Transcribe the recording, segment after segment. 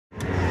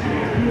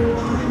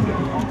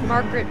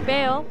Margaret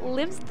Bale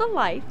lives the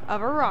life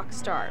of a rock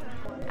star.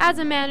 As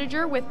a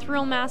manager with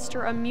Thrill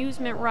Masters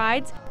Amusement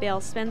Rides,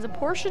 Bale spends a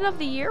portion of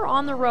the year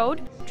on the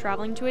road,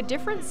 traveling to a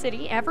different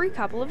city every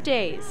couple of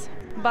days.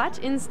 But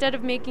instead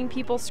of making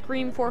people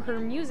scream for her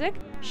music,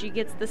 she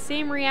gets the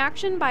same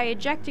reaction by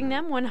ejecting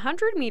them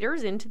 100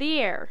 meters into the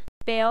air.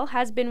 Bale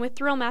has been with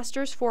Thrill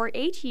Masters for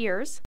 8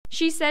 years.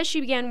 She says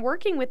she began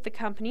working with the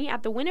company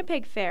at the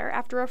Winnipeg Fair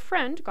after a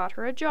friend got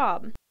her a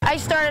job. I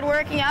started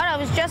working out. I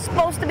was just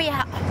supposed to be,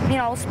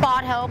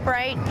 spot help,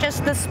 right?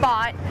 Just the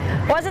spot.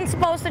 Wasn't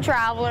supposed to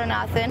travel or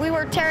nothing. We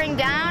were tearing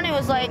down. It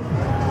was like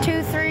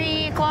 2,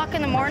 3 o'clock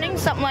in the morning,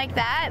 something like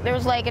that. There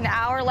was like an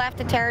hour left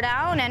to tear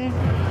down, and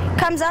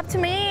comes up to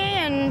me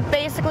and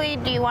basically,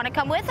 do you want to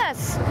come with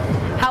us?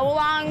 How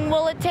long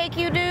will it take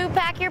you to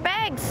pack your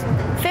bags?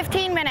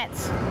 15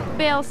 minutes.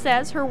 Bale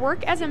says her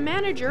work as a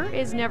manager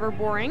is never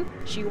boring.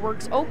 She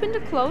works open to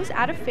close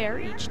at a fair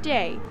each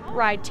day.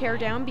 Ride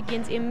teardown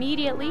begins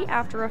immediately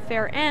after a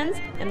fair ends,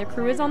 and the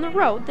crew is on the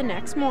road the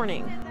next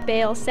morning.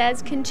 Bale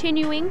says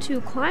continuing to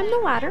climb the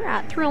ladder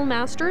at Thrill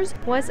Masters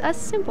was a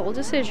simple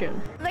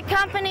decision. The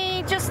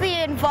company, just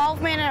the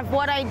involvement of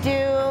what I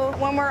do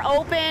when we're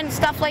open,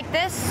 stuff like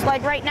this,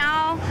 like right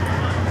now,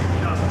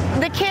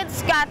 the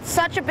kids got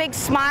such a big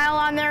smile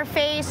on their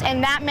face,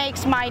 and that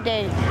makes my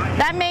day.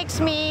 That makes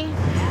me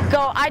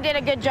go, I did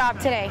a good job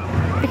today,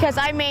 because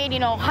I made,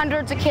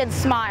 hundreds of kids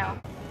smile.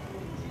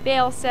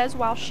 Bale says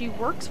while she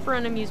works for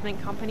an amusement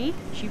company,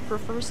 she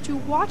prefers to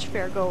watch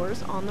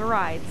fairgoers on the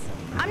rides.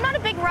 I'm not a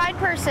big ride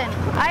person.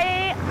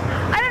 I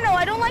don't know,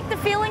 I don't like the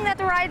feeling that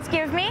the rides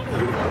give me,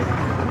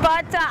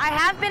 but I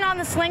have been on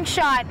the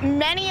slingshot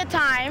many a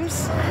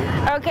times,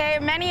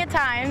 many a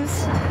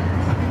times.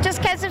 Just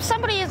because if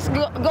somebody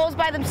goes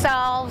by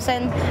themselves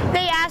and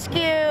they ask you,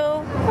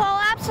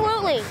 well,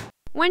 absolutely.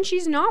 When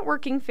she's not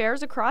working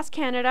fairs across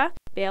Canada,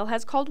 Bale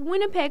has called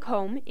Winnipeg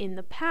home in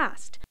the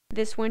past.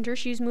 This winter,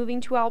 she's moving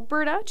to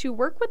Alberta to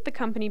work with the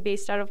company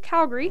based out of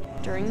Calgary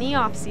during the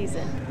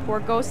off-season. For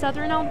Go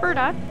Southern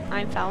Alberta,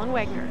 I'm Fallon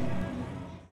Wagner.